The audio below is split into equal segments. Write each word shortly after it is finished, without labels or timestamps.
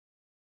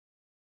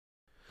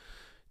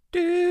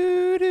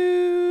Do,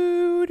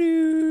 do,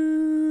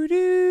 do,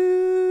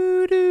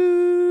 do,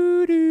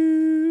 do,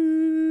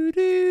 do,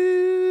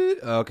 do.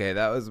 Okay,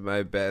 that was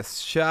my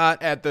best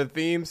shot at the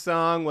theme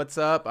song. What's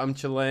up? I'm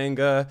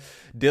Chalanga.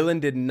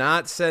 Dylan did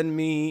not send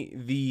me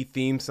the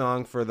theme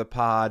song for the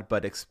pod,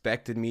 but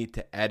expected me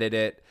to edit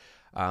it.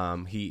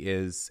 He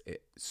is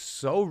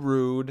so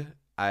rude.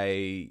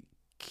 I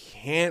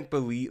can't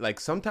believe, like,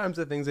 sometimes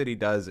the things that he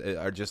does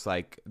are just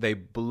like, they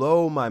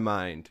blow my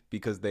mind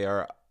because they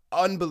are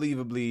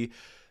unbelievably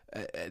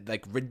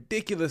like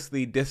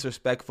ridiculously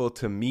disrespectful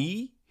to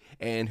me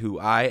and who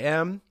I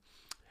am.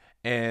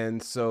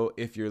 And so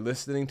if you're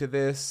listening to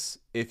this,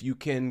 if you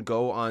can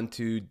go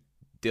onto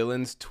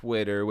Dylan's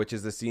Twitter, which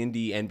is the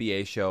C&D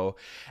NBA show,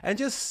 and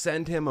just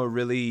send him a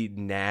really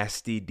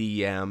nasty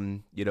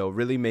DM,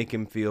 really make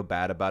him feel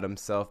bad about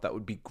himself, that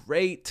would be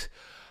great.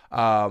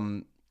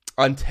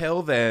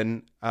 Until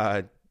then,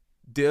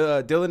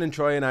 Dylan and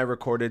Troy and I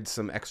recorded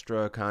some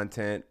extra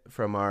content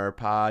from our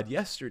pod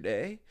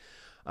yesterday.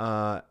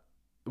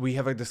 We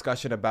have a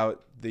discussion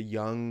about the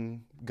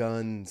young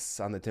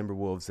guns on the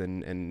Timberwolves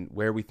and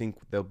where we think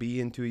they'll be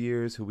in 2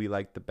 years, who we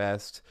like the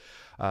best.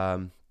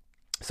 So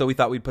we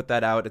thought we'd put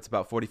that out. It's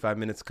about 45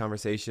 minutes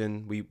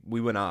conversation. We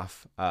went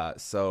off.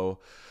 So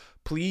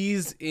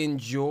please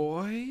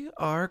enjoy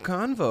our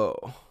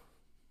convo.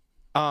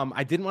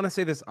 I didn't want to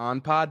say this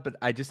on pod, but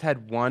I just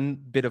had one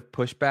bit of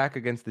pushback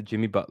against the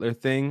Jimmy Butler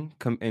thing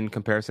in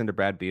comparison to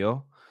Brad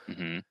Beal.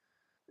 Mm-hmm.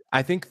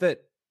 I think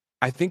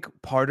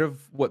part of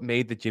what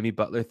made the Jimmy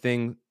Butler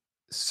thing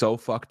so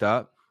fucked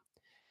up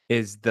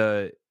is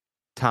the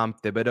Tom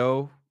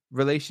Thibodeau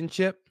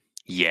relationship.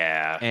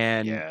 Yeah.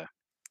 And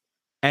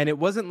it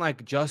wasn't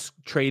like just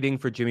trading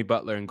for Jimmy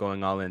Butler and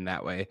going all in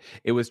that way.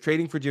 It was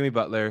trading for Jimmy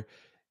Butler,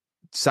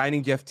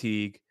 signing Jeff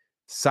Teague,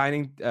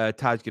 signing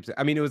Taj Gibson.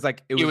 I mean, it was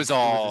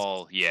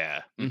all.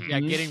 Mm-hmm. Yeah,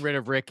 getting rid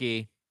of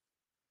Ricky.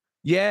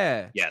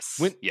 Yeah. Yes.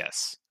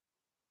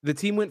 The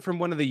team went from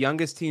one of the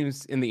youngest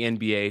teams in the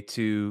NBA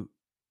to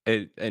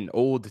an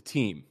old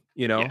team,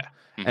 Yeah.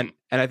 Mm-hmm.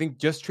 And I think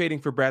just trading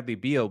for Bradley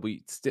Beal,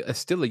 we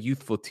still a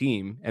youthful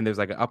team, and there's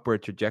like an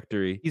upward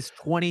trajectory. He's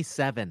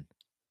 27.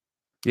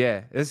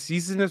 Yeah,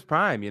 he's in his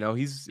prime.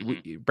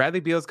 Bradley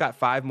Beal's got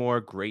 5 more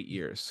great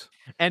years,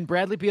 and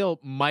Bradley Beal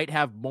might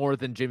have more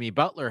than Jimmy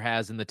Butler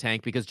has in the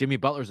tank because Jimmy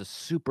Butler's a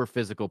super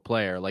physical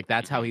player. Like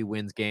that's how he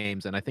wins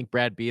games, and I think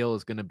Brad Beal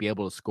is going to be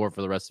able to score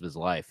for the rest of his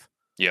life.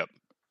 Yep,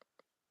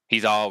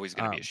 he's always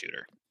going to be a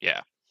shooter.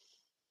 Yeah,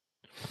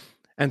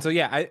 and so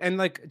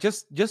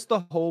just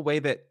the whole way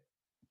that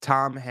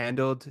Tom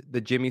handled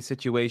the Jimmy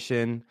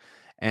situation.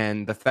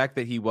 And the fact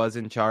that he was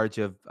in charge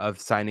of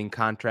signing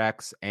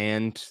contracts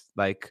and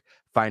like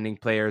finding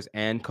players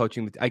and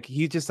coaching, like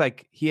he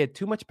had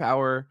too much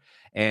power,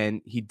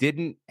 and he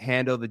didn't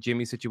handle the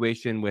Jimmy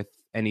situation with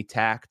any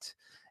tact.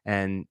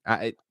 And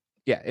it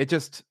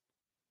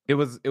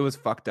was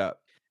fucked up.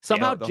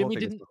 Somehow Jimmy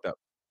didn't.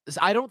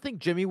 I don't think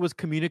Jimmy was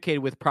communicated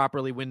with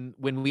properly when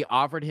we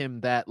offered him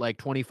that like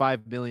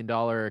 $25 million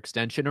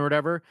extension or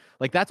whatever.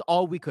 Like that's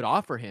all we could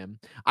offer him.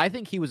 I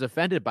think he was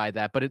offended by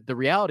that. But the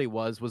reality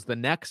was the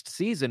next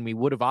season we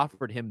would have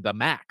offered him the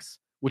max,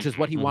 which is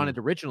what he wanted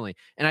originally.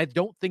 And I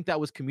don't think that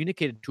was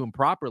communicated to him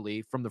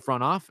properly from the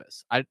front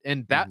office.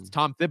 And that's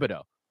Tom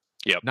Thibodeau.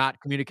 Yep.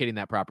 Not communicating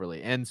that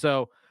properly. And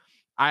so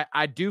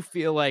I do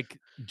feel like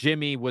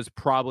Jimmy was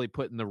probably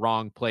put in the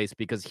wrong place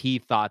because he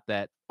thought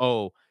that,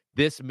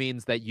 this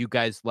means that you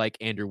guys like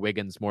Andrew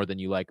Wiggins more than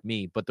you like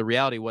me. But the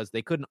reality was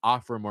they couldn't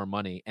offer more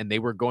money, and they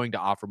were going to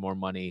offer more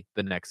money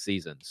the next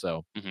season.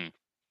 So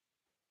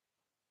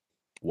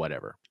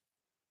whatever.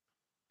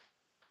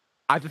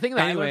 The thing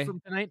that I learned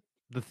from tonight,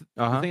 the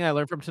thing I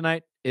learned from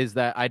tonight is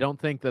that I don't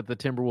think that the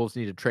Timberwolves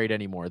need to trade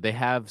anymore. They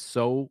have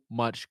so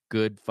much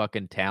good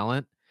fucking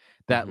talent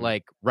that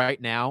like right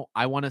now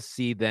I want to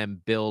see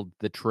them build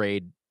the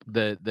trade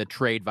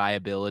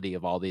viability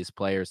of all these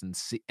players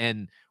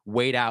and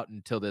wait out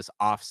until this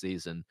off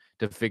season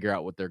to figure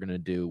out what they're going to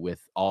do with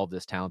all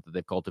this talent that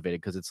they've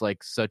cultivated, because it's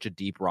like such a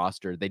deep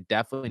roster. They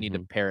definitely need to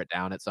pare it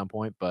down at some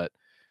point, but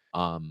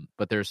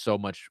there's so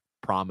much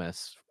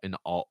promise in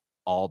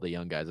all the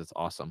young guys. It's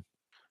awesome.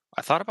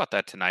 I thought about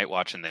that tonight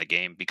watching the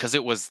game because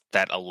it was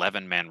that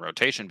 11-man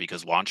rotation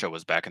because Juancho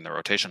was back in the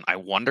rotation. I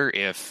wonder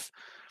if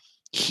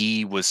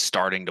he was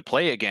starting to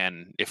play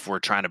again, if we're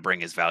trying to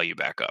bring his value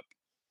back up,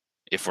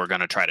 if we're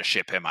going to try to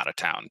ship him out of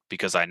town,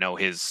 because I know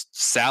his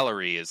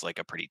salary is like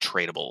a pretty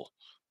tradable.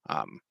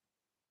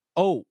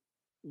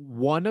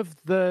 One of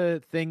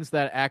the things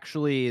that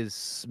actually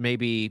is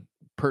maybe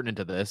pertinent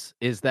to this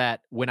is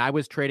that when I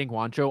was trading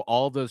Juancho,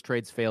 all of those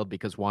trades failed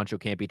because Juancho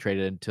can't be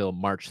traded until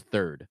March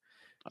 3rd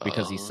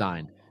because he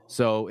signed.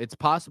 So it's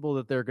possible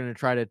that they're going to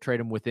try to trade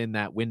him within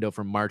that window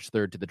from March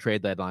 3rd to the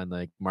trade deadline,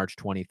 like March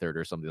 23rd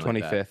or something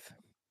 25th. Like that.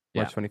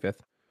 March 25th.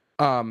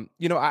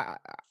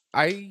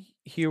 I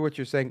hear what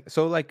you're saying.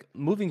 So like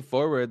moving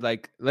forward,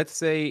 like let's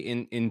say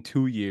in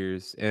 2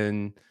 years,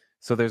 and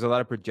so there's a lot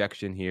of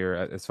projection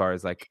here as far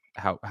as like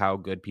how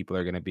good people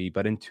are going to be.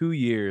 But in 2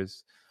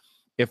 years,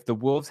 if the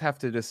Wolves have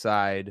to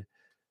decide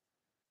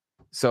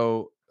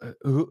So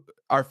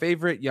our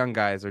favorite young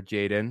guys are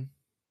Jaden.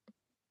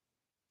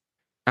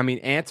 I mean,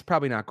 Ant's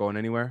probably not going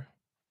anywhere,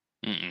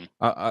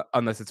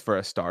 unless it's for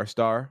a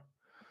star.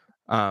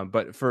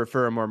 But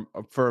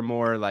for a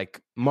more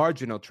like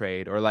marginal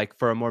trade, or like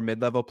for a more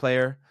mid-level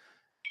player,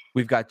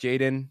 we've got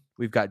Jaden,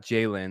 we've got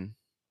Jaylen.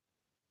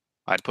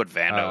 I'd put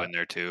Vando in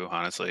there too,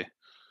 honestly.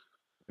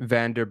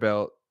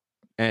 Vanderbilt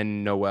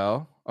and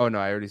Noel. Oh no,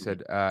 I already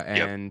said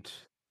and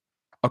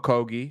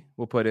Okogie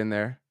we'll put in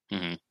there.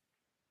 Mm-hmm.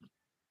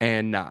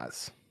 And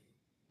Nas.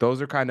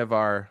 Those are kind of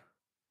our.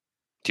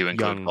 Do you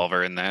include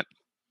Culver in that?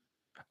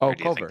 Oh, do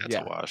you Culver, think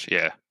that's a wash?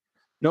 Yeah.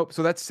 Nope.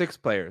 So that's 6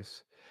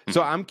 players. Mm-hmm.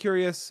 So I'm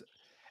curious,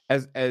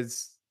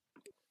 as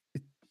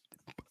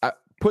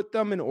put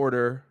them in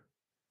order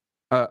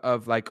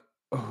of like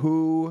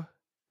who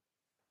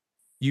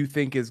you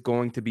think is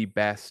going to be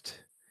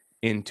best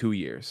in 2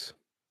 years.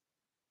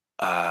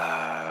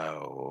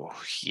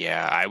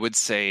 Yeah, I would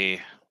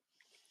say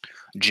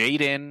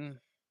Jaden.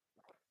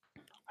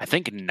 I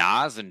think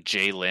Nas and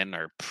Jaylen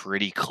are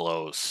pretty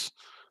close.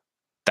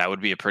 That would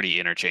be a pretty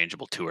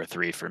interchangeable 2 or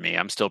 3 for me.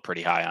 I'm still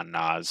pretty high on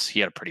Nas. He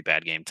had a pretty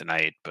bad game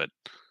tonight, but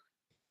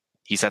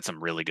he's had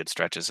some really good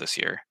stretches this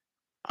year.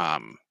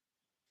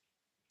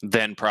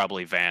 Then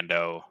probably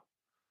Vando.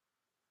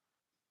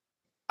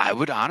 I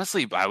would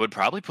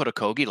probably put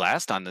Okogie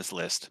last on this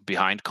list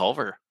behind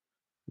Culver.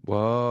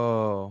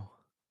 Whoa.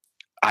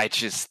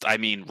 I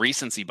mean,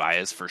 recency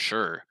bias for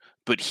sure,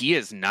 but he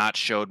has not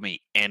showed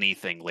me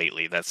anything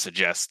lately that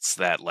suggests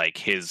that like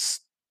his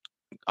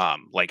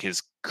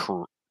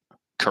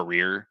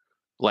career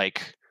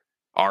like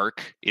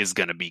arc is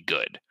going to be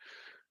good.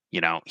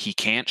 You know, he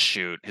can't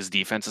shoot. His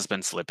defense has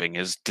been slipping.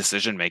 His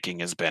decision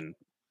making has been.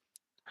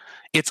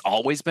 It's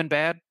always been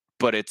bad,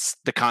 but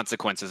the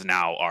consequences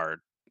now are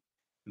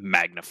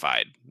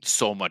magnified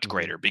so much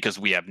greater because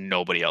we have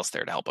nobody else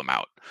there to help him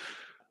out.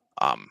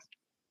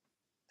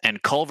 And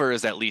Culver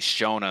has at least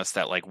shown us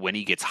that like when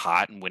he gets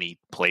hot and when he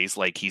plays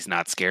like he's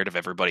not scared of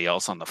everybody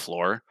else on the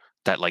floor,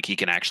 that like he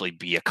can actually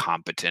be a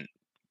competent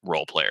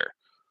role player.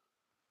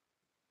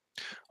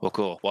 Well,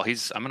 cool. Well,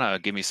 I'm gonna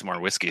give me some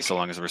more whiskey so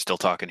long as we're still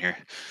talking here.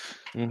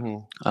 Mm-hmm.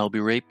 I'll be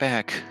right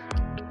back.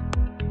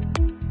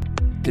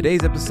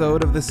 Today's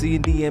episode of the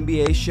C&D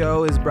NBA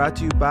show is brought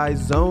to you by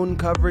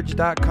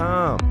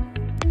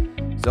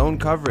ZoneCoverage.com. Zone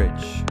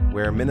Coverage,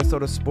 where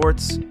Minnesota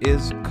sports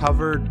is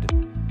covered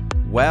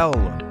well.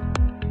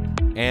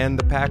 And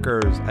the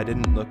Packers. I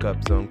didn't look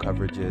up Zone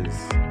Coverage's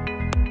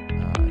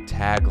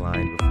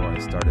tagline before I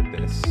started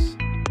this.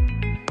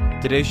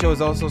 Today's show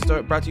is also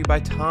brought to you by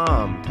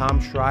Tom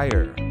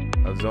Schreier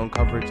of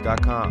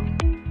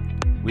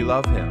ZoneCoverage.com. We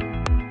love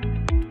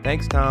him.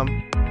 Thanks, Tom.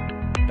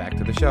 Back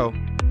to the show.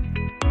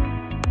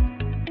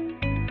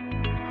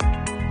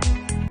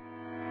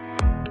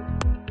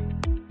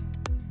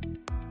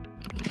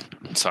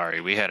 Sorry,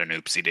 we had an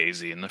oopsie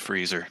daisy in the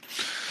freezer.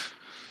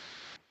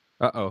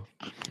 Uh-oh.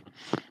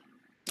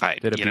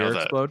 Did a beer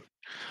explode?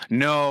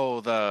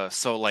 No,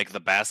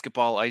 the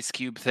basketball ice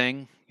cube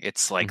thing,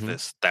 it's like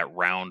that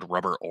round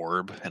rubber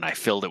orb, and I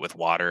filled it with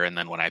water, and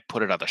then when I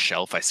put it on the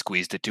shelf, I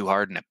squeezed it too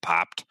hard and it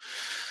popped.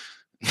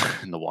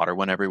 And the water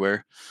went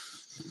everywhere.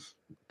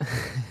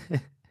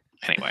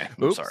 Anyway,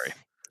 I'm sorry.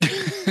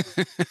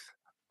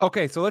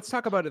 Okay, so let's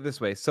talk about it this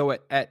way. So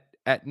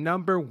at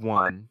number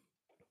 1,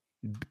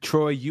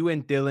 Troy, you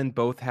and Dylan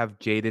both have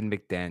Jaden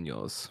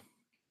McDaniels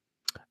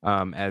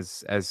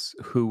as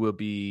who will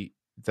be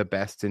the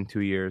best in 2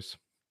 years.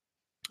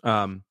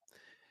 And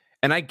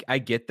I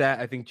get that.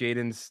 I think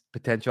Jaden's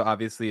potential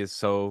obviously is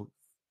so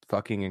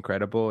fucking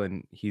incredible,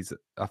 and he's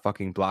a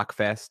fucking block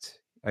fest,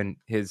 and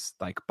his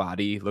like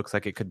body looks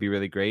like it could be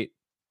really great.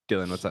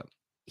 Dylan, what's up?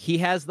 He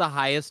has the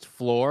highest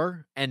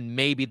floor and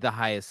maybe the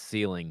highest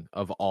ceiling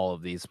of all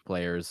of these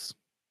players.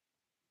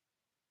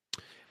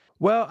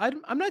 Well,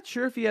 I'm not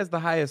sure if he has the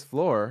highest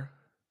floor.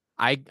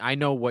 I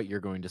know what you're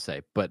going to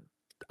say, but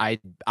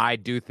I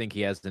do think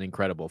he has an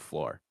incredible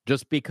floor.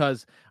 Just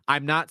because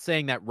I'm not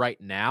saying that right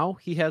now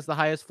he has the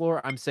highest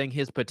floor. I'm saying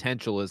his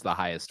potential is the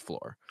highest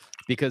floor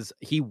because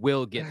he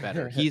will get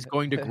better. He's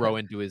going to grow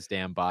into his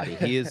damn body.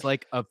 He is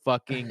like a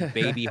fucking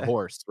baby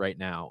horse right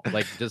now.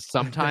 Like just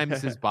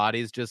sometimes his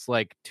body's just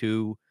like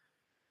too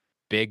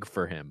big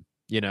for him,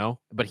 you know,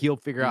 but he'll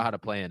figure out how to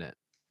play in it.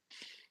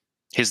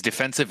 His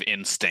defensive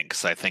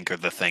instincts, I think, are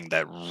the thing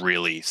that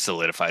really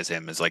solidifies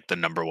him as like the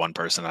number 1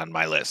 person on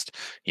my list,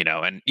 you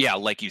know? And yeah,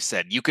 like you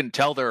said, you can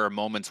tell there are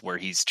moments where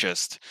he's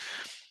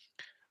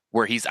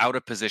out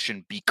of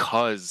position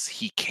because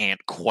he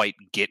can't quite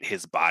get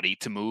his body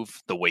to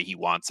move the way he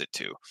wants it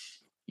to.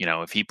 You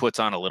know, if he puts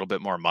on a little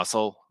bit more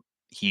muscle,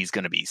 he's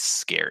going to be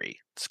scary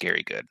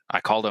good.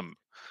 I called him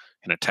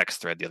in a text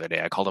thread the other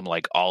day. I called him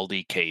like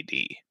Aldi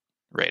KD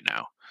right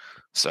now.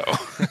 So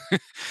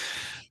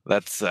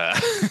that's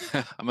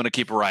I'm gonna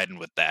keep riding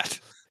with that.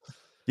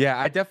 Yeah,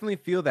 I definitely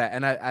feel that,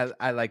 and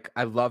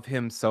I love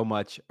him so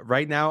much.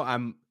 Right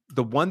now,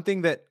 the one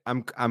thing that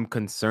I'm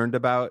concerned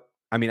about.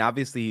 I mean,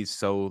 obviously he's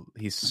so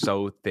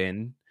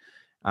thin,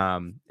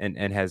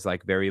 and has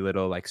like very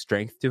little like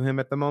strength to him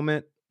at the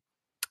moment.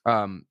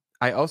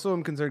 I also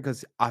am concerned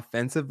because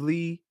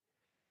offensively,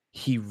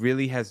 he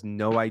really has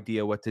no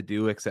idea what to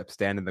do except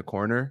stand in the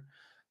corner.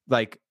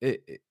 Like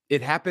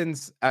it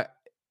happens.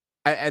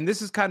 And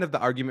this is kind of the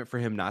argument for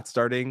him not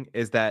starting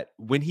is that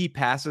when he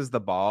passes the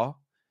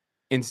ball,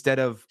 instead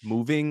of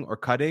moving or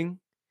cutting,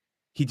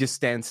 he just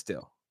stands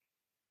still.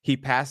 He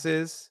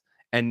passes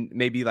and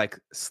maybe like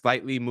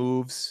slightly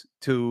moves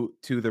to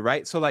the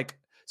right. So like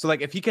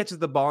if he catches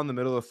the ball in the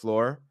middle of the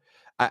floor,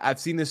 I've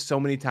seen this so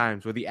many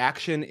times where the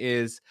action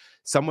is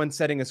someone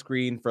setting a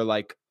screen for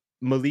like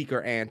Malik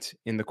or Ant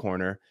in the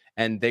corner,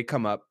 and they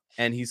come up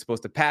and he's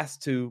supposed to pass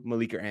to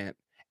Malik or Ant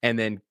and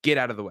then get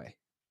out of the way.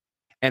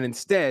 And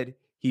instead,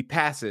 he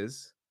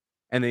passes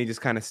and then he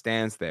just kind of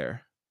stands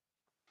there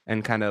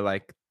and kind of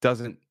like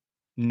doesn't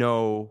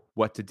know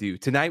what to do.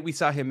 Tonight we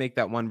saw him make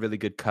that one really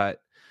good cut.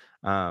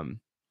 And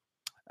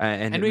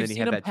we've then he seen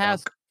had him that pass,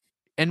 dunk.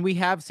 and we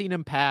have seen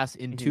him pass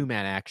in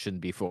two-man action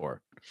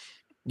before.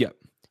 Yep.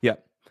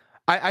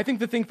 I think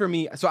the thing for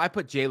me, so I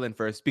put Jaylen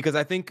first because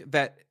I think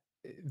that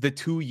the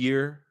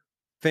 2-year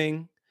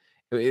thing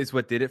is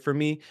what did it for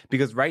me.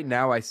 Because right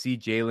now I see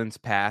Jaylen's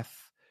path.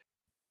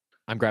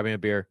 I'm grabbing a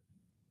beer.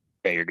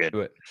 Yeah, you're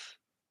good.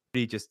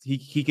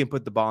 He can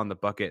put the ball in the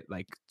bucket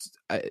like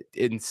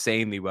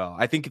insanely well.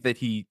 I think that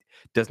he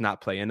does not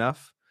play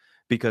enough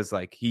because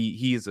like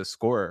he is a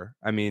scorer.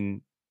 I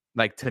mean,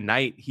 like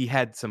tonight he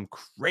had some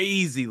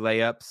crazy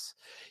layups.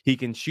 He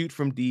can shoot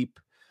from deep,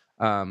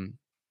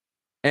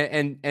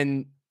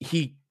 and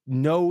he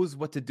knows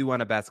what to do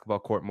on a basketball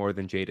court more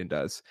than Jaden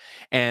does.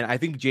 And I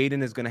think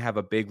Jaden is going to have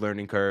a big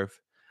learning curve.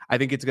 I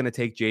think it's going to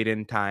take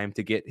Jaden time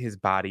to get his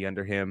body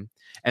under him.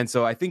 And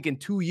so I think in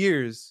 2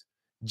 years,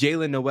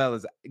 Jaylen Noel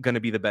is going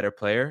to be the better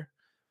player,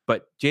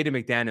 but Jaden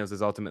McDaniels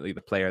is ultimately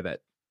the player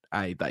that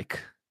I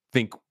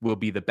think will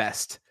be the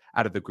best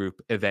out of the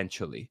group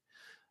eventually.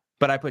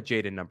 But I put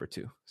Jaden number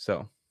 2.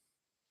 So,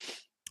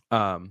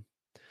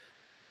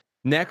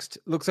 next,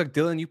 looks like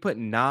Dylan, you put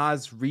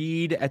Naz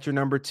Reid at your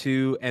number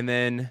 2, and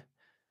then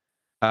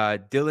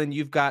Dylan,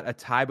 you've got a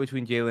tie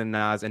between Jaylen and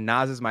Naz, and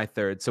Naz is my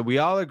third. So we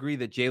all agree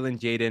that Jaylen,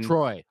 Jaden,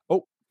 Troy.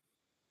 Oh,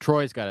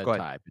 Troy's got a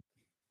tie.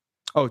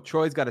 Oh,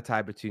 Troy's got a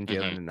tie between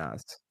Jaylen and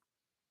Naz.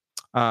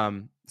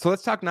 So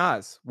let's talk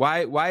Naz.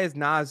 Why is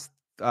Naz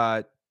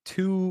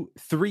 2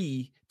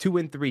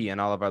 and 3 in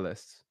all of our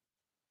lists?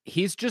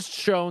 He's just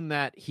shown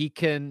that he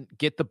can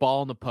get the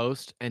ball in the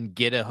post and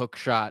get a hook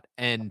shot,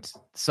 and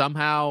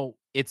somehow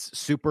it's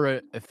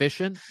super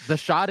efficient. The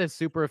shot is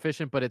super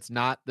efficient, but it's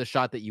not the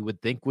shot that you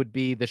would think would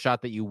be the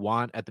shot that you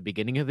want at the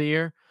beginning of the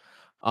year.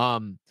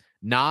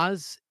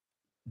 Naz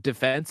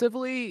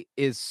defensively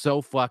is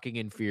so fucking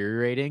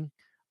infuriating.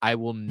 I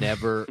will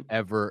never,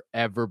 ever,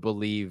 ever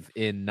believe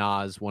in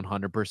Naz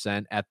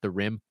 100% at the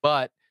rim,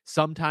 but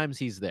sometimes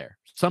he's there.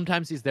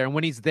 And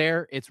when he's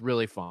there, it's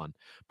really fun.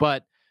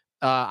 But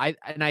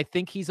I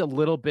think he's a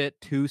little bit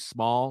too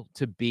small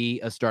to be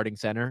a starting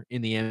center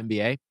in the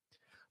NBA.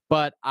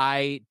 But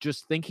I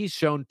just think he's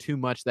shown too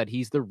much that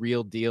he's the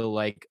real deal.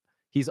 Like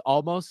he's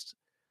almost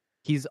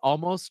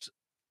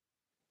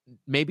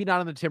maybe not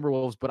on the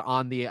Timberwolves, but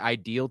on the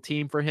ideal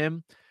team for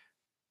him.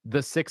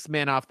 The sixth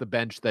man off the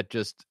bench that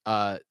just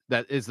that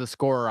is the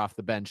scorer off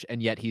the bench,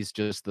 and yet he's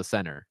just the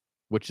center,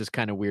 which is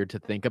kind of weird to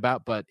think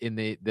about. But in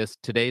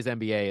today's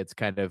NBA, it's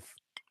kind of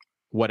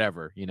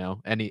whatever,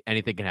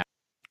 anything can happen.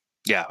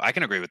 Yeah, I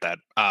can agree with that.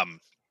 I'm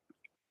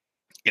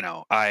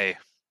going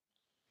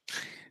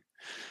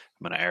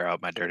to air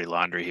out my dirty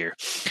laundry here.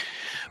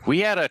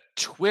 We had a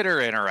Twitter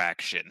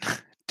interaction,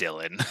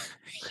 Dylan,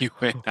 you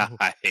and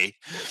I,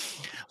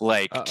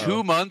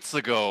 2 months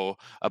ago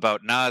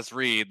about Naz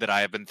Reid that I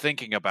have been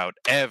thinking about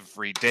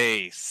every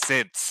day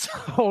since.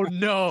 Oh,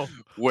 no.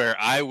 Where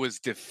I was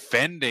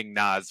defending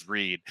Naz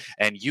Reid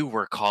and you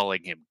were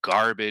calling him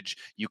garbage.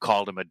 You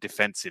called him a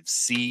defensive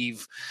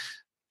sieve.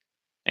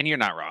 And you're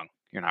not wrong.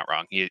 You're not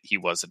wrong. He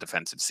was a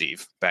defensive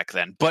sieve back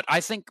then. But I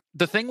think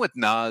the thing with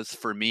Naz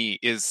for me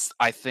is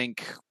I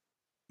think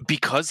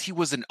because he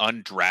was an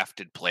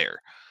undrafted player,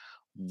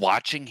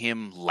 watching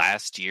him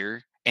last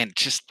year and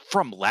just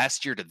from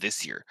last year to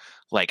this year,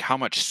 like how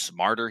much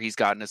smarter he's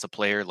gotten as a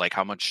player, like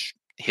how much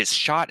his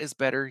shot is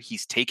better.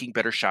 He's taking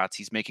better shots.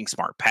 He's making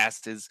smart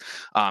passes.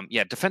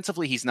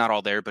 Defensively, he's not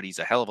all there, but he's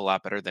a hell of a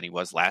lot better than he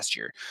was last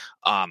year.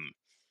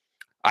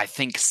 I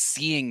think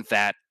seeing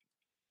that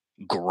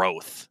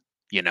growth,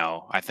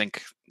 I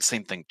think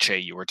same thing, Che,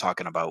 you were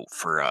talking about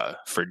for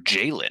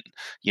Jaylen.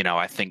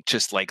 I think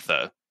just like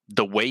the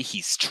way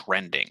he's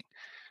trending.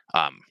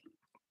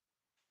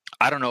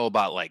 I don't know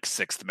about like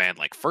sixth man,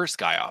 like first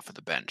guy off of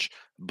the bench,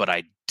 but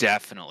I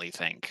definitely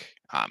think,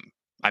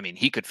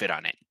 he could fit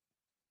on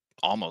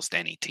almost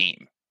any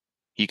team.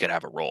 He could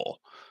have a role,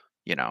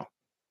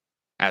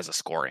 as a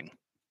scoring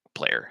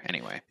player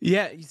anyway.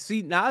 Yeah, you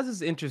see, Naz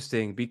is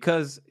interesting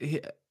because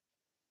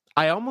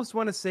I almost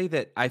want to say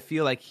that I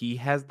feel like he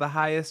has the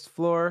highest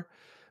floor,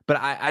 but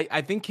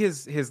I think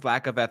his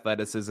lack of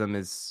athleticism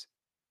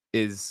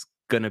is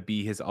gonna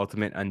be his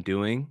ultimate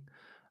undoing,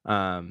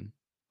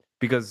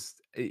 because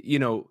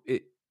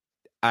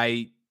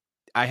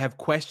I have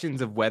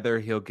questions of whether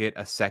he'll get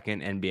a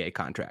second NBA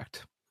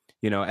contract.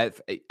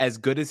 As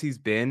good as he's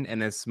been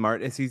and as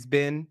smart as he's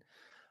been,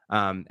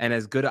 and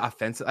as good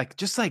offensive,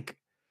 like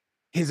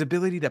his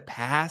ability to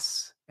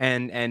pass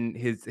and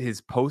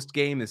his post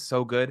game is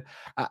so good.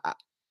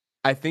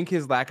 I think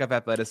his lack of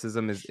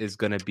athleticism is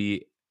going to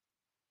be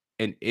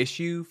an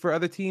issue for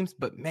other teams,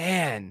 but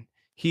man,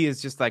 he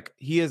is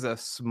he is a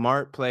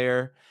smart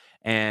player,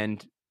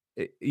 and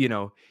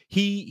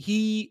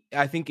he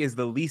I think is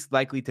the least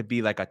likely to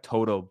be like a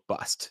total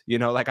bust.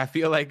 I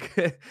feel like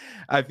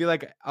I feel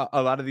like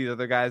a lot of these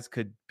other guys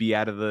could be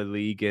out of the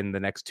league in the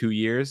next 2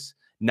 years.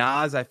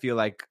 Nas, I feel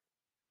like,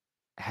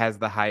 has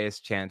the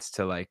highest chance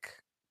to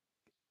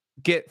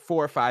get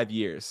 4 or 5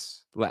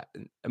 years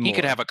He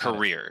could have a out of it.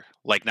 career,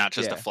 like not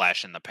just a Yeah.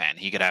 flash in the pan.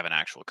 He could have an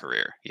actual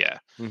career. Yeah.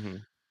 Mm-hmm.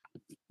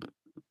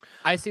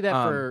 I see that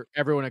for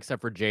everyone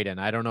except for Jaden.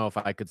 I don't know if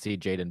I could see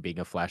Jaden being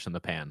a flash in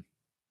the pan.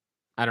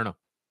 I don't know.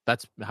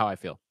 That's how I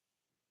feel.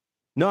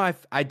 No,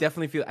 I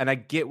definitely feel, and I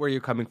get where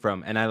you're coming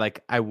from, and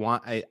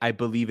I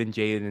believe in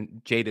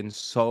Jaden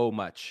so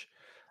much,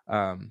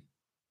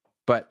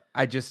 but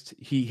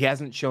he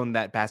hasn't shown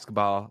that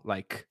basketball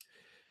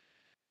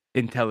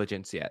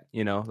intelligence yet.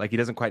 He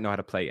doesn't quite know how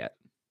to play yet.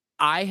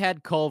 I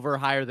had Culver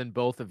higher than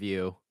both of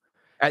you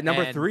at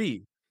number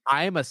 3.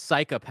 I am a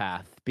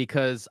psychopath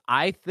because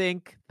I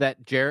think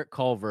that Jarrett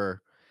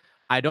Culver,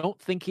 I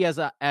don't think he has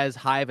as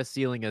high of a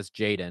ceiling as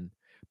Jaden,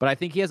 but I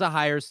think he has a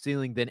higher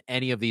ceiling than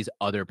any of these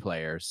other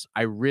players.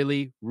 I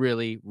really,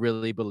 really,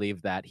 really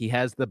believe that. He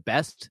has the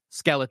best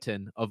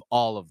skeleton of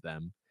all of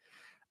them.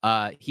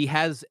 He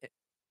has,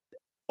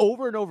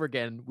 over and over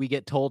again, we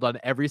get told on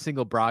every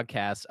single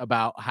broadcast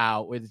about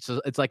how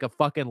it's like a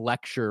fucking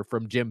lecture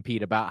from Jim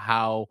Pete about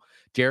how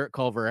Jarrett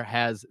Culver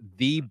has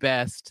the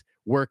best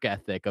work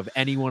ethic of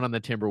anyone on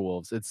the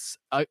Timberwolves. It's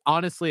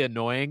honestly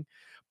annoying,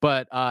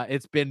 but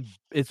it's been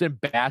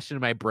bashed in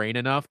my brain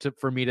enough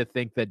for me to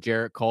think that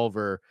Jarrett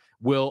Culver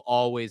will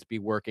always be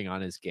working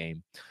on his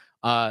game.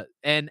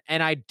 And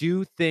I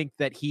do think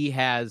that he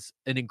has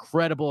an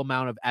incredible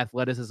amount of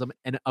athleticism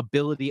and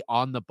ability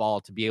on the ball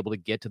to be able to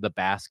get to the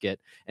basket.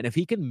 And if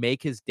he can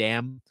make his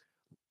damn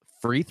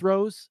free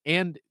throws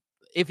and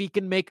if he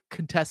can make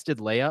contested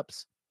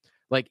layups,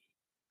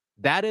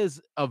 that is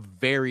a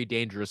very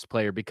dangerous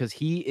player because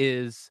he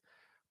is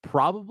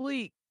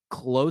probably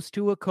close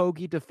to a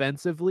Kogi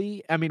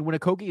defensively. I mean, when a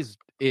Kogi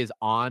is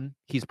on,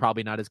 he's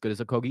probably not as good as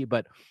a Kogi,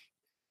 but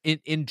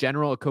in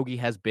general, Okogie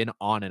has been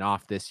on and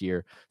off this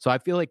year. So I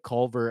feel like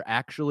Culver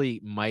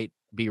actually might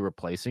be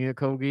replacing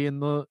Okogie in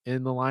the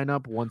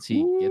lineup once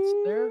he gets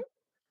there.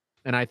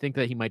 And I think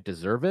that he might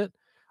deserve it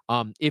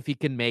if he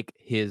can make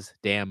his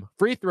damn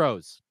free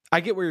throws. I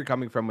get where you're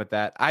coming from with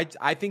that. I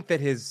think that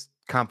his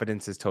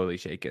confidence is totally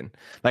shaken.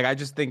 I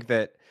think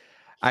that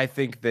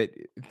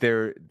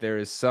there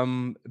is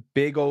some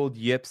big old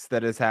yips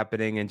that is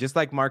happening, and just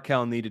like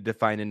Markelle needed to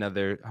find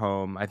another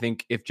home, I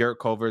think if Jarrett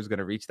Culver is going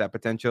to reach that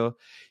potential,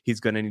 he's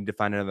going to need to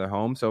find another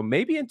home. So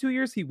maybe in 2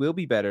 years he will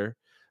be better,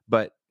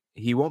 but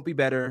he won't be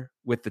better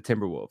with the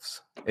Timberwolves.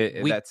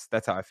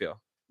 That's how I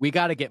feel. We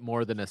got to get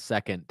more than a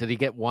second. Did he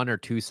get 1 or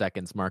 2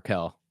 seconds,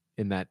 Markelle,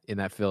 in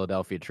that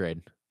Philadelphia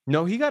trade?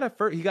 No, he got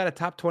a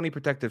top 20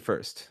 protected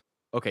first.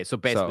 Okay, so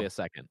basically a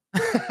second.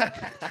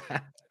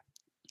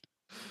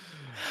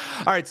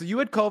 All right, so you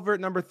had Culver at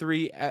number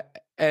 3,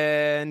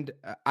 and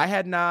I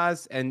had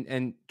Nas,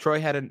 and Troy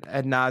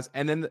had Nas,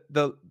 and then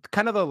the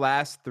kind of the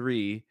last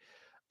 3,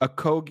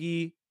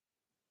 Okogie,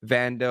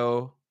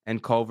 Vando,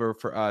 and Culver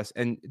for us.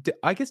 And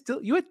I guess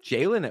you had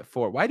Jaylen at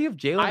 4. Why do you have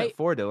Jaylen at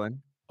 4, Dylan?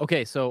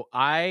 Okay, so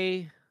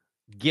I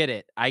get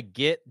it. I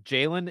get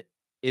Jaylen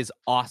is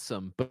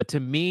awesome, but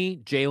to me,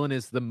 Jaylen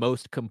is the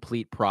most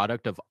complete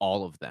product of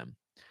all of them.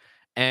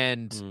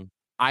 And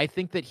I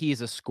think that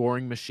he's a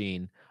scoring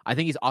machine. I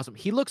think he's awesome.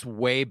 He looks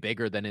way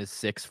bigger than his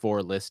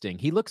 6'4" listing.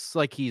 He looks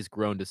like he's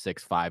grown to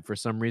 6'5" for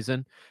some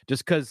reason.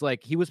 Just because,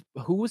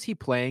 who was he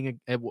playing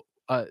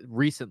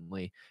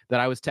recently that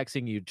I was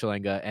texting you,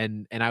 Chilenga,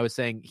 and I was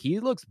saying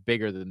he looks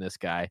bigger than this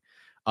guy.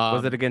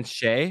 Was it against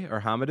Shea or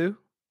Hamidou?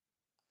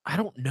 I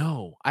don't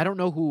know. I don't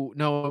know who.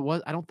 No, it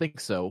was. I don't think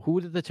so. Who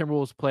did the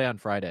Timberwolves play on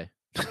Friday?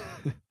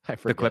 I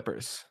forget. The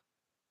Clippers.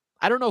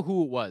 I don't know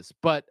who it was,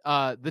 but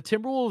the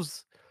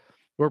Timberwolves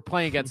were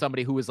playing against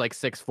somebody who was like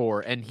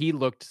 6'4", and he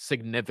looked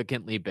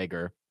significantly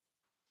bigger.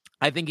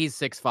 I think he's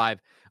 6'5",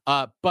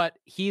 but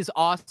he's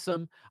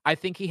awesome. I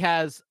think he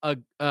has a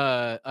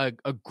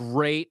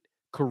great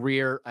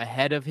career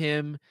ahead of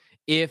him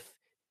if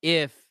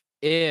he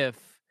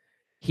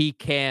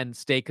can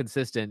stay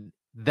consistent.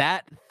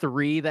 That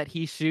 3 that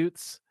he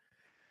shoots,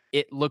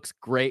 it looks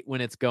great when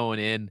it's going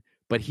in.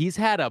 But he's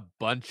had a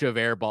bunch of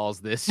air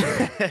balls this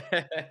year.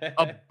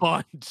 A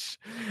bunch.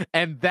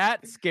 And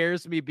that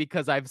scares me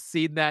because I've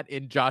seen that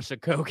in Josh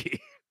Okogie.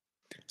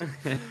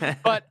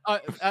 But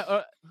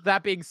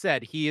that being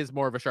said, he is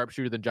more of a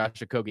sharpshooter than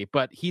Josh Okogie.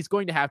 But he's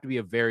going to have to be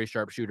a very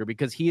sharp shooter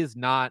because he is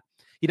not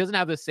he doesn't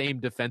have the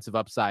same defensive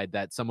upside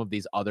that some of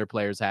these other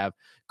players have.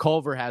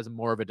 Culver has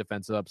more of a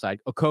defensive upside.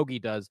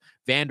 Okogie does.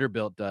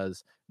 Vanderbilt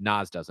does.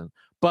 Nas doesn't.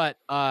 But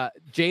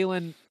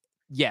Jaylen,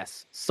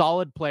 yes,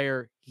 solid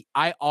player.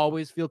 I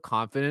always feel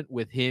confident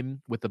with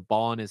him with the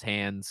ball in his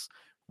hands,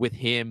 with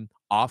him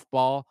off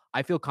ball.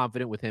 I feel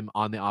confident with him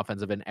on the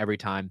offensive end every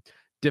time.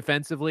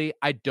 Defensively,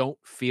 I don't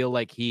feel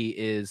like he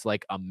is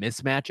like a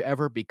mismatch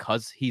ever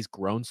because he's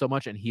grown so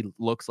much and he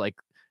looks like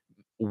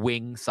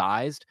wing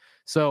sized.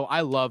 So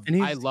I love he's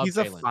a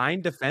Jaylen.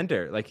 fine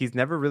defender. Like he's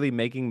never really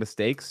making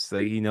mistakes. So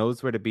he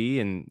knows where to be,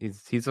 and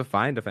he's a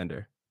fine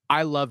defender.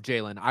 I love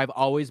Jaylen. I've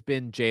always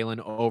been Jaylen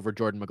over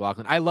Jordan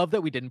McLaughlin. I love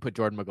that we didn't put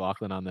Jordan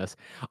McLaughlin on this.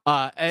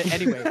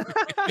 Anyway,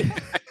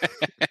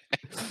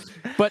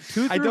 but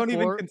 2 through 4, I don't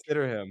even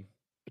consider him.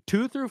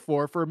 2 through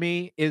 4 for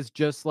me is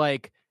just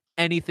like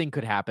anything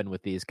could happen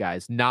with these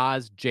guys.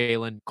 Nas,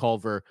 Jaylen,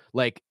 Culver.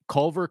 Like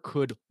Culver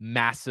could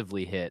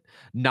massively hit.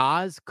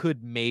 Nas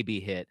could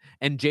maybe hit.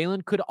 And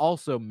Jaylen could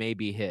also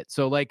maybe hit.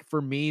 So like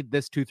for me,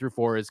 this 2 through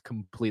 4 is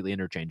completely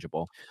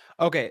interchangeable.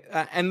 Okay,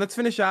 and let's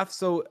finish off.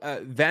 So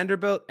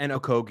Vanderbilt and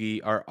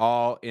Okogie are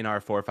all in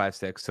our 4, 5,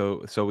 6.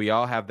 So we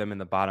all have them in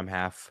the bottom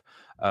half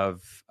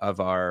of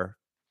our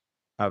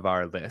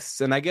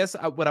lists. And I guess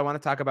what I want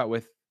to talk about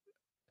with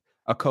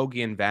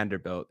Okogie and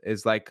Vanderbilt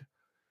is like,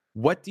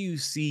 what do you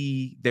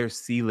see their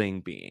ceiling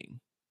being?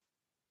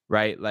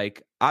 Right?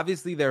 Like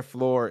obviously their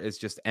floor is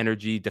just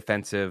energy,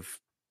 defensive,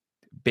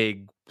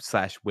 big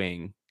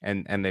 /wing,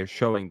 and they're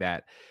showing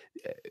that.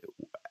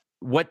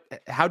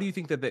 How do you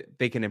think that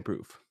they can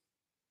improve?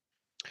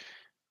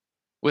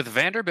 With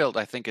Vanderbilt,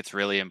 I think it's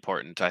really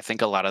important. I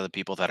think a lot of the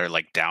people that are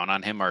like down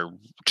on him are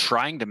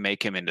trying to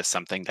make him into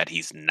something that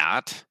he's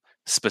not,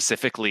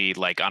 specifically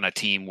like on a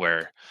team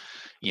where,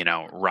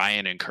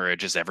 Ryan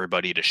encourages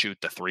everybody to shoot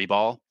the 3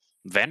 ball.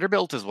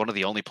 Vanderbilt is one of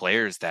the only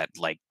players that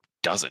like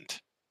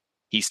doesn't.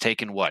 He's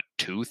taken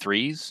 2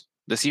 threes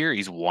this year.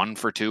 He's 1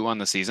 for 2 on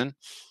the season,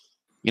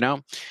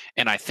 and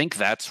I think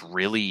that's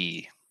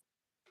really,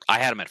 I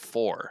had him at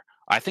 4.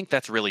 I think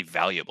that's really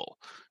valuable.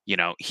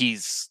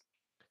 He's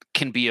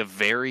can be a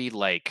very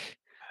like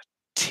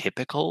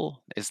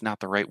typical is not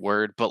the right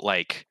word, but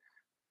like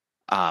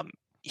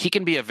he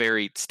can be a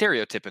very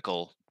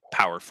stereotypical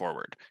power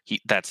forward.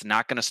 That's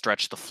not going to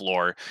stretch the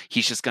floor.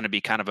 He's just going to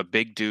be kind of a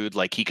big dude.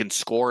 Like he can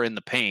score in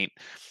the paint,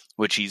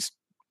 which he's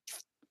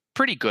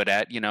pretty good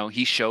at.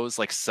 He shows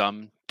like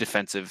some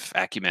defensive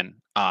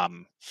acumen.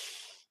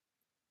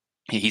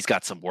 He's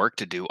got some work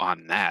to do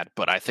on that,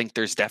 but I think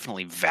there's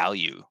definitely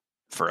value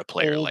for a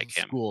player Old like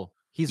him. School.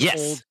 He's yes,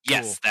 old school.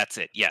 Yes, that's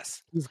it.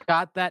 Yes. He's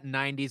got that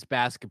 90s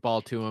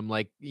basketball to him,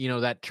 like,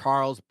 that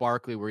Charles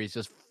Barkley where he's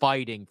just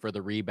fighting for the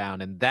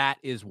rebound. And that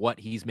is what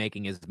he's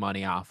making his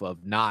money off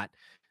of, not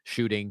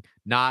shooting.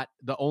 Not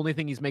the only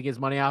thing he's making his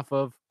money off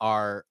of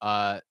are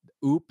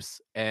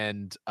oops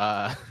and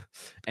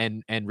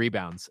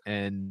rebounds.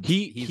 And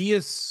he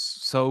is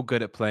so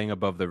good at playing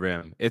above the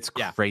rim. It's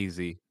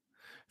crazy.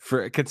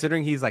 For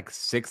considering he's like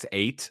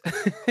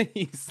 6'8",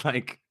 he's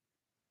like.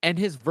 And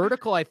his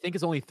vertical, I think,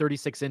 is only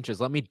 36 inches.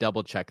 Let me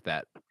double check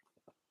that.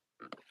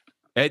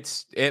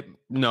 It's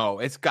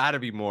got to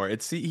be more.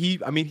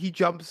 He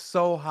jumps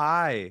so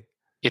high.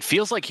 It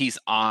feels like he's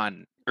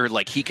on, or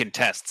like he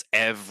contests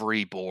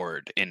every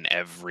board in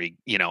every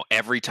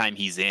time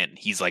he's in,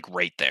 he's like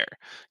right there.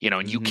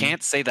 And you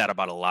can't say that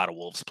about a lot of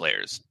Wolves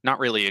players. Not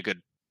really a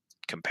good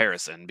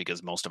comparison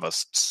because most of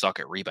us suck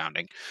at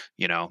rebounding,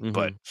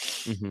 but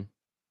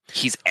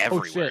he's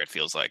everywhere. It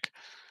feels like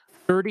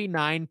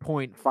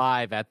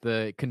 39.5 at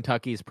the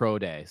Kentucky's Pro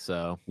Day.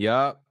 So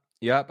yep.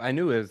 I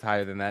knew it was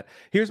higher than that.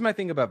 Here's my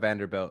thing about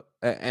Vanderbilt,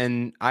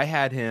 and I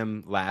had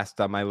him last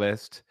on my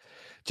list,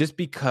 just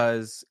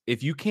because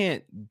if you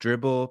can't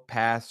dribble,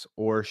 pass,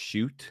 or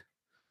shoot,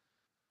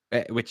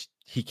 which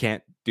he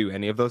can't do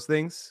any of those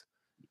things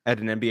at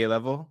an NBA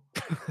level,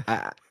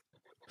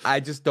 I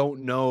just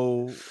don't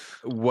know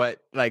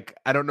I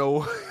don't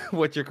know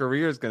what your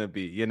career is going to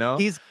be,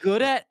 He's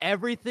good at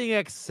everything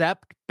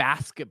except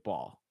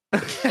basketball.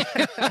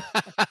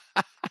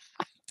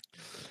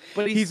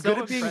 But he's good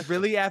at being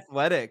really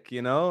athletic,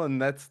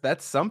 and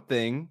that's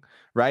something,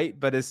 right?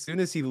 But as soon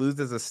as he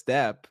loses a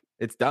step,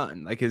 it's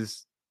done. Like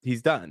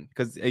he's done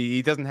because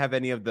he doesn't have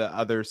any of the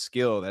other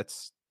skill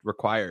that's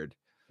required.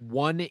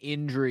 One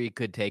injury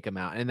could take him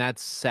out, and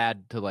that's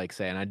sad to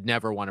say. And I'd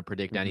never want to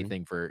predict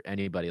anything for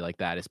anybody like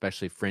that,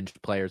 especially fringe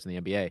players in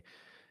the NBA.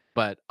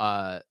 But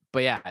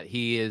yeah,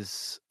 he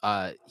is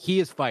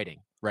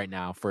fighting right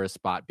now for a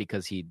spot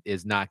because he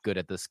is not good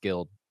at the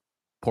skilled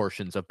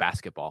portions of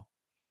basketball.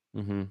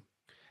 Mm-hmm.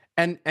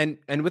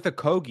 And with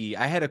Okogie,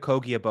 I had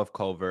Okogie above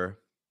Culver,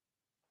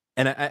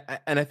 and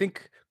I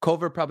think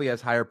Culver probably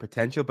has higher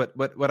potential. But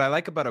what I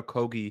like about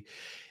Okogie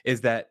is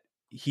that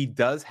he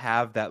does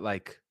have that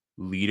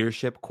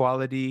leadership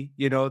quality,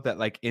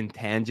 that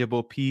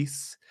intangible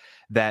piece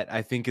that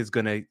I think is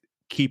going to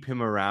keep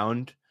him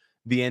around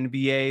the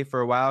NBA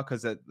for a while,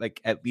 because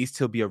at least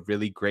he'll be a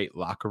really great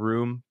locker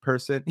room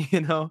person,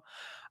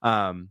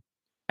 and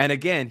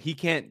again, he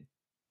can't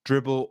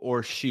dribble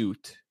or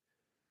shoot,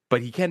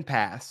 but he can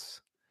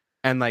pass,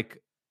 and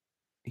like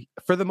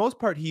for the most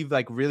part, he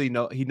like really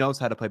knows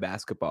how to play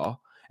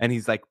basketball, and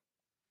he's like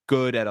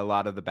good at a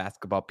lot of the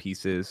basketball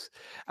pieces.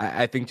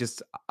 I think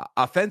just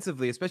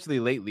offensively, especially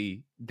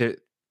lately,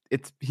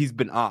 he's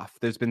been off.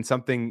 There's been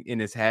something in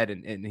his head,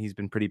 and he's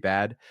been pretty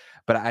bad.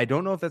 But I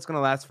don't know if that's going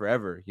to last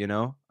forever.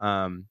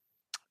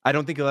 I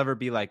don't think he'll ever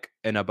be like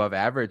an above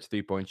average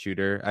 3-point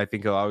shooter. I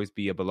think he'll always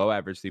be a below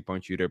average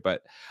 3-point shooter,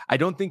 but I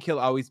don't think he'll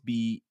always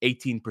be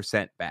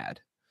 18% bad.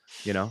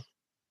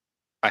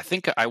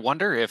 I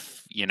wonder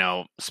if,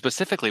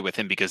 specifically with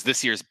him, because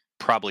this year's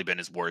probably been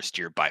his worst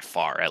year by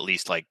far, at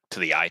least like to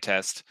the eye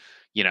test.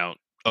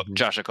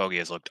 Josh Okogie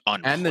has looked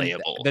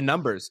unplayable. And the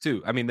numbers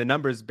too. I mean, the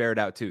numbers bear it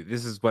out too.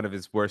 This is one of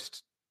his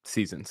worst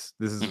seasons.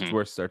 This is his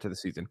worst start to the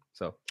season.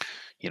 So,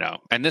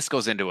 and this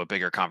goes into a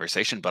bigger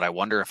conversation, but I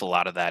wonder if a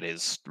lot of that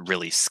is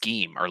really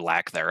scheme or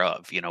lack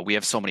thereof. We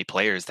have so many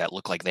players that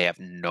look like they have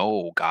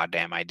no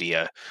goddamn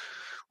idea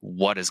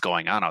what is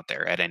going on out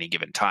there at any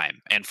given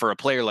time. And for a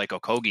player like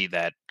Okogie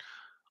that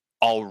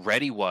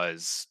already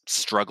was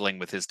struggling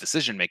with his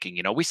decision making,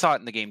 we saw it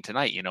in the game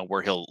tonight,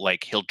 where he'll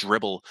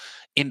dribble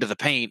into the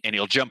paint and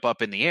he'll jump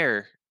up in the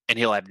air and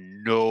he'll have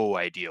no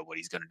idea what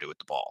he's going to do with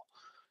the ball.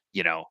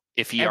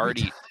 If he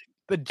already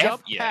the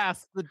jump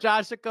pass, the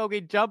Josh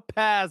Okogie jump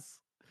pass.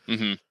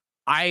 Mm-hmm.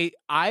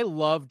 I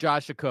love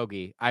Josh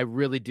Okogie. I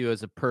really do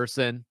as a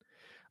person.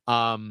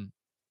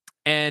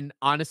 And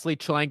honestly,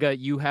 Chalanga,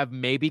 you have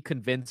maybe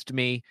convinced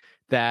me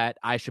that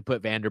I should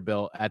put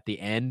Vanderbilt at the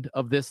end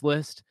of this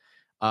list.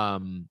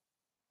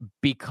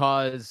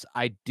 Because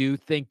I do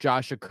think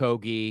Josh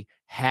Okogie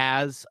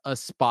has a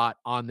spot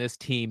on this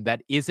team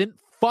that isn't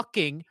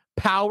fucking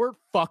power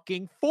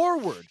fucking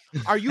forward.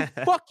 Are you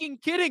fucking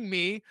kidding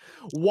me?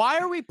 Why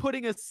are we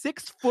putting a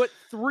 6'3",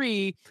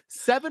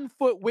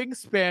 7-foot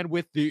wingspan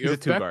with the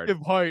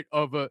effective height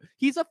of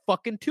he's a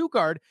fucking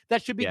 2-guard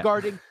that should be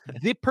guarding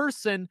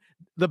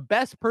the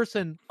best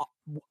person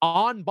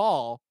on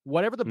ball,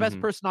 whatever the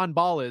best person on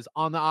ball is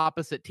on the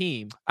opposite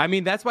team. I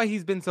mean, that's why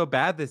he's been so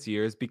bad this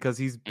year, is because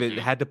he's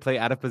had to play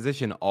out of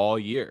position all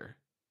year.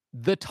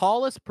 The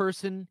tallest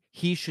person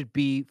he should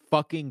be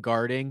fucking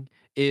guarding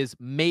is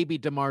maybe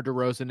DeMar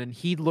DeRozan, and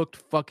he looked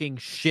fucking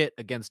shit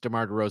against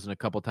DeMar DeRozan a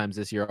couple times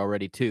this year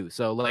already too.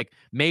 So like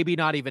maybe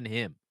not even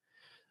him.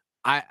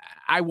 I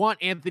want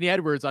Anthony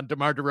Edwards on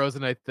DeMar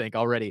DeRozan, I think,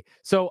 already.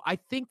 So I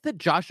think that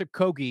Josh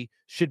Okogie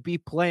should be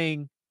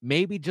playing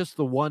maybe just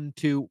the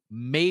 1-2,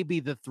 maybe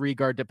the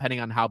 3-guard, depending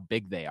on how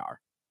big they are.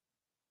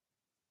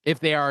 If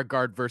they are a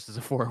guard versus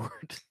a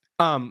forward.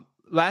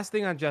 Last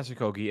thing on Josh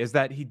Okogie is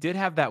that he did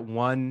have that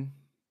one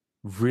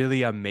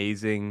really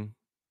amazing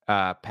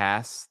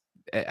pass.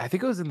 I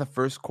think it was in the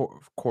first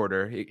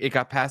quarter. It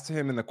got passed to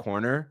him in the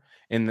corner,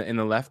 in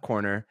the left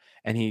corner,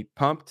 and he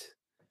pumped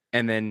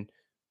and then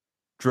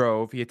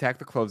drove. He attacked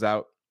the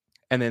closeout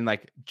and then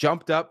like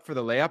jumped up for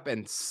the layup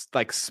and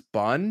like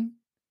spun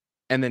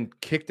and then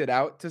kicked it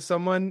out to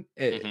someone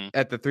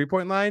at the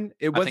 3-point line.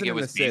 It wasn't an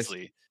assist.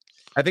 Beasley.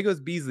 I think it was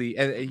Beasley,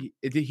 and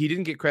he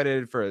didn't get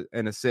credited for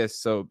an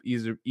assist. So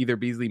either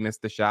Beasley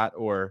missed the shot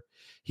or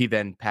he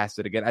then passed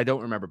it again. I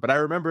don't remember, but I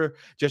remember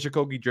Josh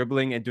Okogie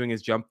dribbling and doing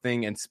his jump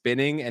thing and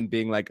spinning and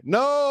being like,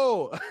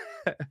 "No!"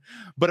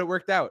 But it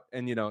worked out,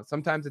 and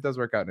sometimes it does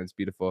work out, and it's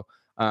beautiful.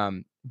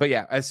 But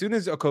yeah, as soon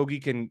as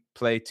Okogie can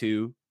play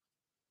too,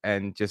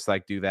 and just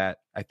like do that,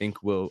 I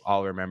think we'll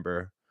all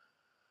remember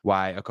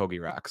why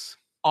Okogie rocks.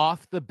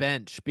 Off the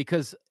bench,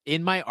 because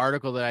in my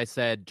article that I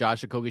said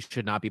Josh Okogie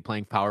should not be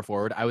playing power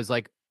forward, I was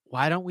like,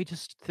 why don't we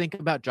just think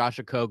about Josh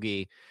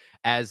Okogie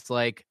as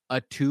like a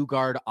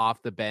 2-guard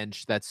off the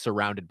bench that's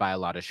surrounded by a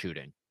lot of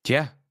shooting?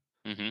 Yeah.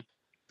 Mm-hmm.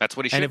 That's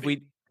what he should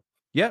be.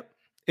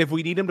 If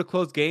we need him to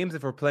close games,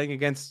 if we're playing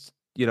against,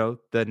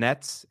 the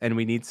Nets and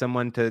we need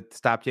someone to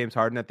stop James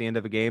Harden at the end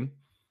of a game,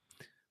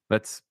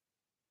 let's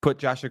put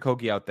Josh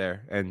Okogie out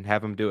there and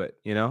have him do it,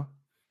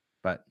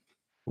 But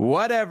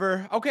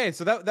whatever. Okay,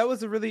 so that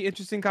was a really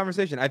interesting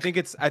conversation. I think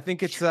it's but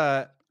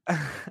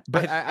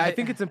I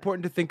think it's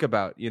important to think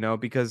about,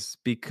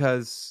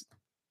 because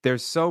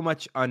there's so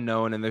much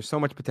unknown and there's so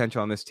much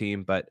potential on this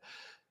team, but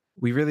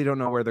we really don't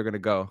know where they're going to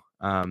go.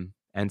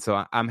 And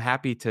so I'm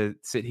happy to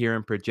sit here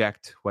and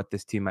project what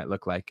this team might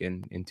look like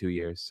in 2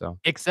 years. So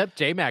except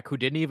J-Mac, who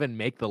didn't even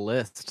make the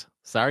list.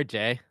 Sorry,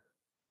 Jay.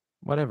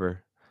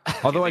 Whatever.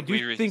 Although I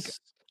do think.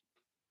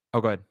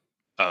 Oh, go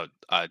ahead.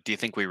 Do you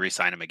think we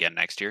re-sign him again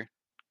next year?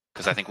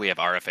 Because I think we have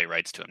RFA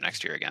rights to him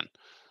next year again.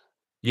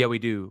 Yeah, we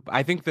do.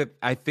 I think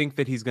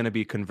that he's going to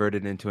be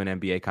converted into an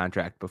NBA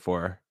contract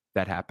before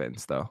that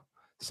happens, though.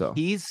 So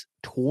he's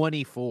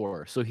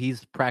 24, so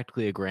he's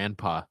practically a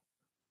grandpa.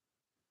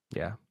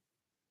 Yeah.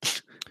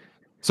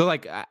 So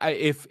like,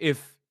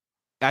 if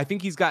I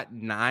think he's got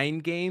 9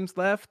 games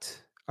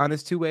left on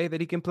his 2-way that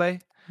he can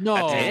play.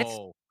 No,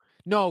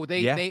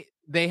 they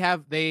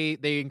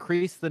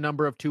increased the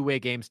number of 2-way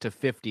games to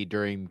 50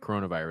 during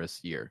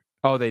coronavirus year.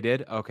 Oh, they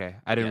did? Okay.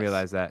 I didn't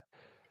realize that.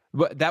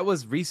 But that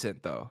was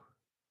recent though.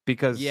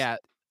 Because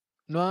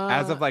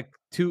as of like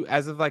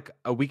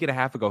a week and a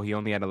half ago, he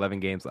only had 11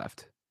 games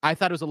left. I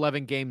thought it was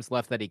 11 games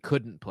left that he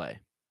couldn't play.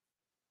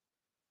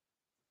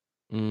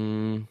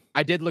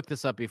 I did look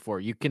this up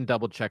before. You can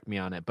double check me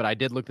on it, but I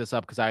did look this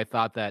up because I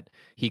thought that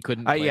he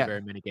couldn't play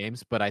very many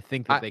games. But I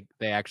think that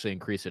they actually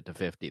increased it to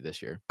 50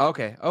 this year.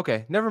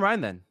 Okay, never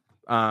mind then.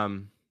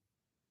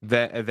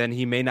 Then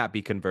he may not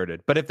be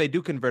converted. But if they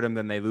do convert him,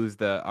 then they lose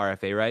the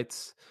RFA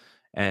rights,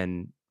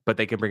 but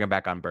they can bring him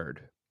back on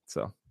Bird,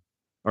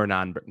 or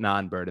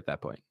non-Bird at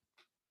that point.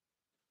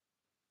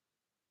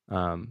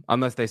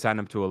 Unless they sign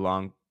him to a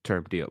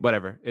long-term deal,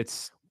 whatever.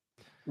 It's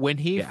when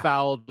he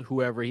fouled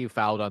whoever he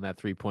fouled on that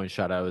 3-point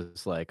shot, I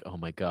was like, oh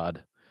my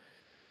God,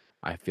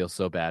 I feel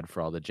so bad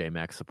for all the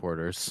J-Max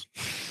supporters.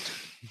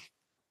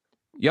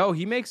 Yo,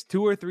 he makes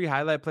 2 or 3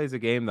 highlight plays a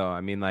game though.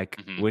 I mean,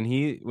 like when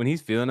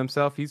he's feeling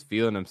himself,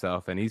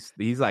 and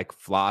he's like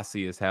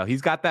flossy as hell.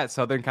 He's got that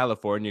Southern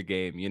California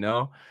game,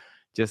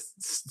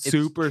 just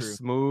super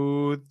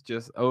smooth.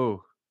 Just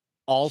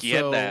Also,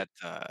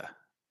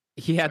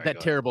 he had that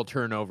terrible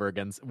turnover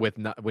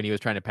when he was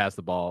trying to pass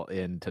the ball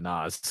into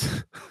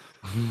Nas.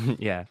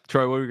 Yeah,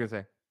 Troy, what were you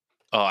gonna say?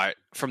 Oh,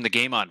 from the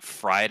game on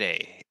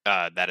Friday,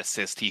 that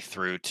assist he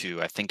threw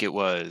to, I think it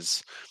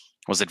was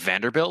it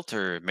Vanderbilt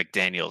or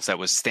McDaniels that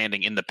was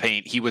standing in the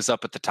paint? He was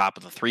up at the top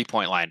of the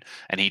 3-point line,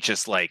 and he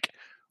just like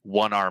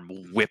one arm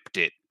whipped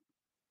it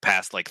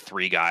past like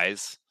 3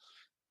 guys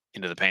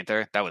into the paint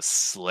there. That was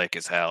slick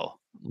as hell.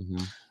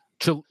 Mm-hmm.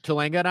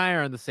 Chalanga and I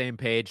are on the same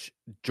page.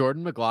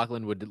 Jordan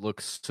McLaughlin would look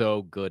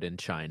so good in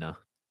China.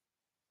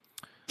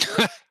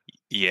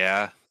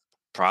 Yeah,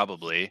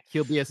 probably.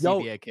 He'll be a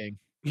CBA king.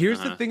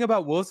 Here's the thing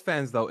about Wolves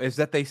fans, though, is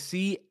that they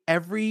see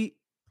every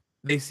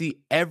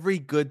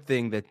good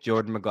thing that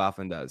Jordan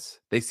McLaughlin does.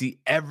 They see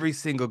every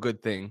single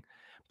good thing,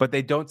 but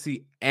they don't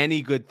see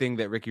any good thing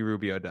that Ricky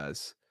Rubio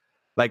does.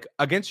 Like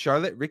against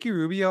Charlotte, Ricky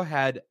Rubio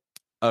had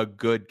a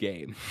good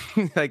game.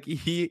 Like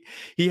he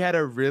had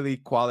a really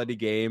quality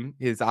game.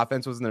 His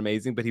offense wasn't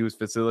amazing, but he was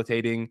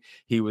facilitating.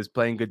 He was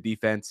playing good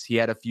defense. He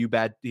had a few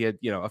bad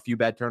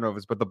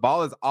turnovers, but the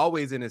ball is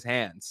always in his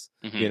hands,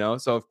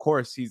 So of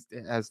course he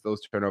has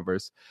those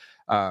turnovers.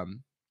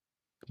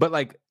 But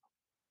like,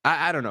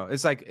 I don't know.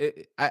 It's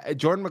like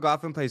Jordan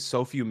McLaughlin plays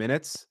so few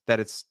minutes that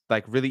it's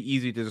like really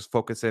easy to just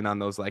focus in on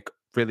those like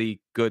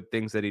really good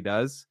things that he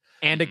does.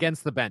 And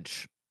against the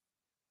bench.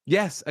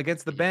 Yes,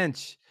 against the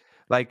bench.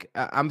 Like,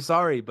 I'm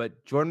sorry,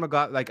 but Jordan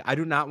McLaughlin, like, I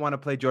do not want to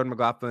play Jordan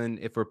McLaughlin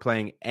if we're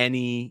playing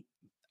any.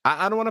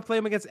 I don't want to play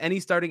him against any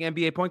starting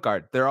NBA point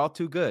guard. They're all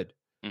too good,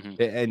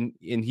 and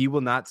he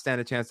will not stand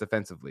a chance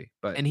defensively.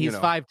 But he's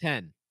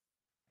 5'10"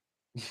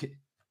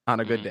 on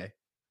a good day.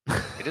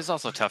 It is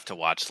also tough to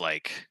watch,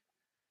 like,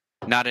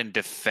 not in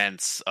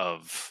defense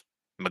of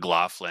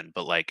McLaughlin,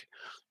 but like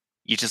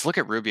you just look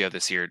at Rubio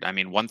this year. I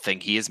mean, one thing,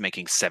 he is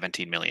making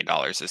 $17 million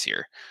this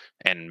year,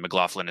 and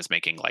McLaughlin is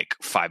making like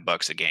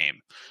 $5 a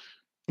game.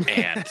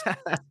 And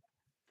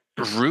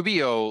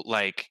Rubio,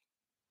 like,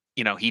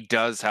 he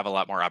does have a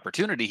lot more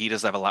opportunity. He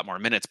does have a lot more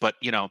minutes, but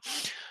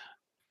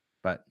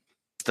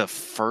the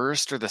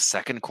first or the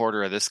second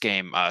quarter of this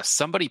game,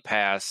 somebody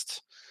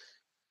passed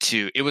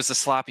it was a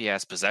sloppy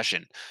ass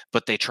possession,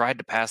 but they tried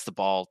to pass the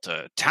ball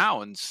to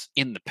Towns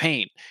in the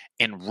paint,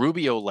 and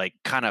Rubio like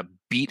kind of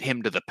beat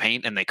him to the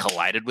paint, and they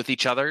collided with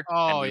each other.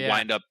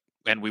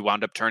 We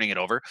wound up turning it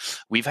over.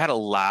 We've had a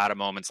lot of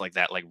moments like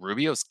that. Like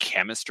Rubio's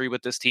chemistry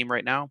with this team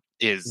right now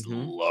is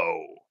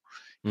low.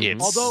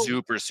 It's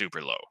super,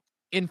 super low.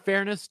 In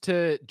fairness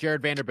to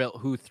Jared Vanderbilt,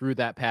 who threw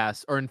that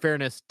pass, or in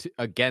fairness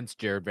against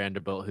Jared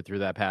Vanderbilt, who threw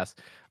that pass,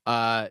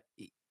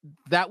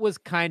 that was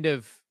kind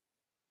of,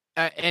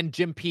 and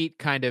Jim Pete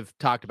kind of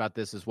talked about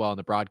this as well in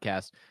the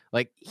broadcast.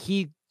 Like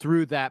he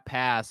threw that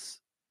pass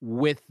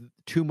with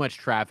too much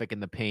traffic in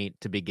the paint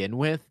to begin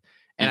with.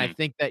 And I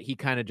think that he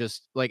kind of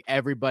just like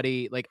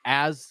everybody, like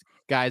as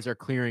guys are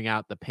clearing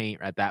out the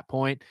paint at that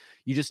point,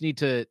 you just need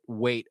to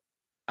wait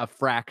a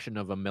fraction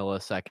of a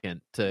millisecond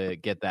to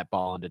get that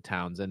ball into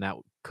Towns. And that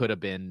could have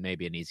been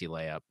maybe an easy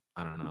layup.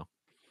 I don't know.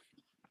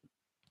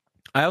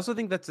 I also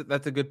think that's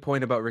a good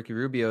point about Ricky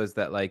Rubio is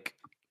that like,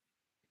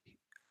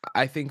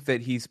 I think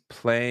that he's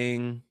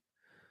playing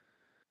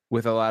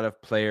with a lot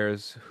of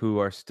players who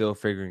are still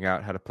figuring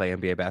out how to play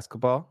NBA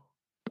basketball.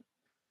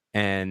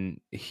 And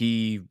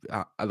he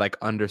like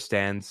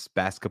understands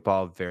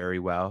basketball very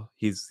well.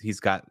 He's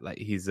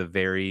a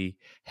very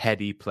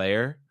heady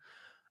player,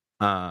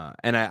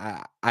 and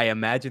I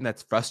imagine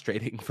that's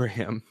frustrating for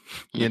him,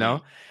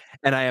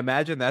 And I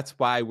imagine that's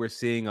why we're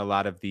seeing a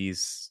lot of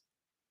these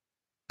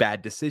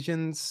bad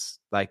decisions,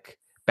 like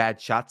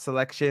bad shot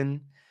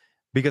selection,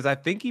 because I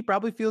think he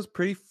probably feels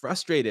pretty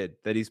frustrated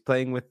that he's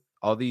playing with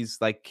all these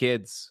like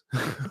kids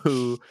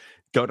who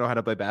don't know how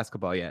to play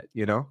basketball yet,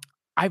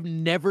 I've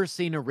never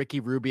seen a Ricky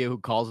Rubio who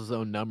calls his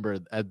own number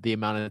at the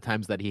amount of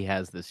times that he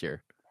has this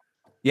year.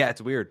 Yeah,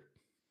 it's weird.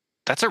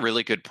 That's a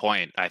really good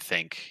point, I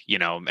think,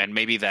 and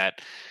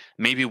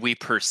maybe we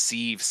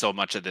perceive so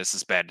much of this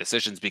as bad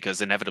decisions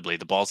because inevitably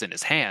the ball's in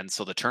his hands,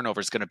 so the turnover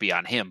is going to be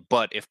on him.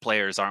 But if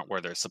players aren't where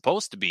they're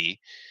supposed to be,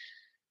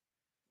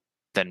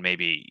 then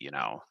maybe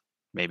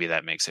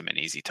that makes him an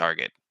easy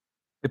target.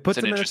 It puts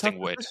an them in a interesting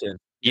tough way. position.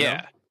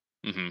 Yeah.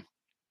 Mm-hmm.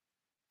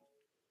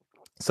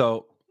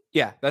 So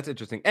yeah, that's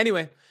interesting.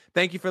 Anyway,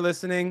 thank you for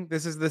listening.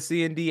 This is the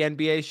C&D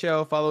NBA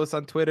show. Follow us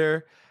on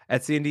Twitter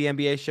at C&D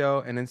NBA show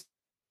and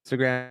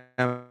Instagram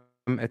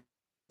at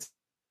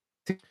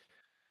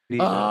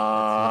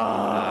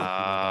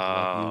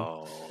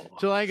Oh,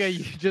 Jalanga,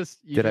 you just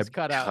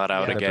cut out. cut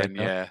out Yeah. again.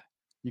 Yeah.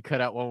 You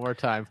cut out one more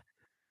time.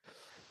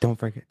 Don't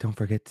forget.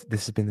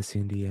 This has been the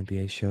C&D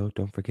NBA show.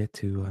 Don't forget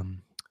to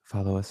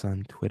follow us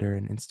on Twitter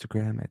and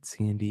Instagram at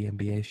C&D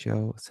NBA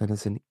show. Send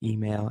us an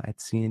email at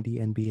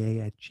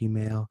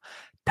cndnba@gmail.com.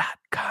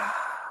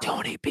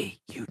 Tony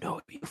B, you know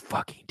what you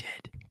fucking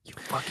did. You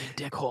fucking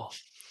dickhole.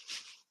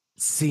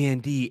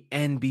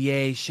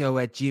 cndnba show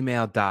at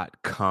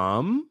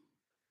gmail.com.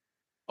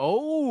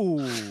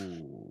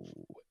 Oh.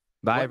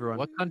 Bye, everyone.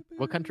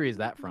 What country is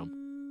that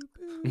from?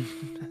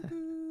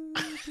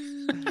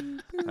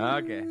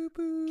 Okay.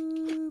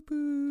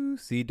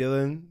 See,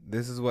 Dylan,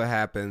 this is what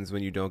happens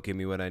when you don't give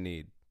me what I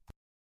need.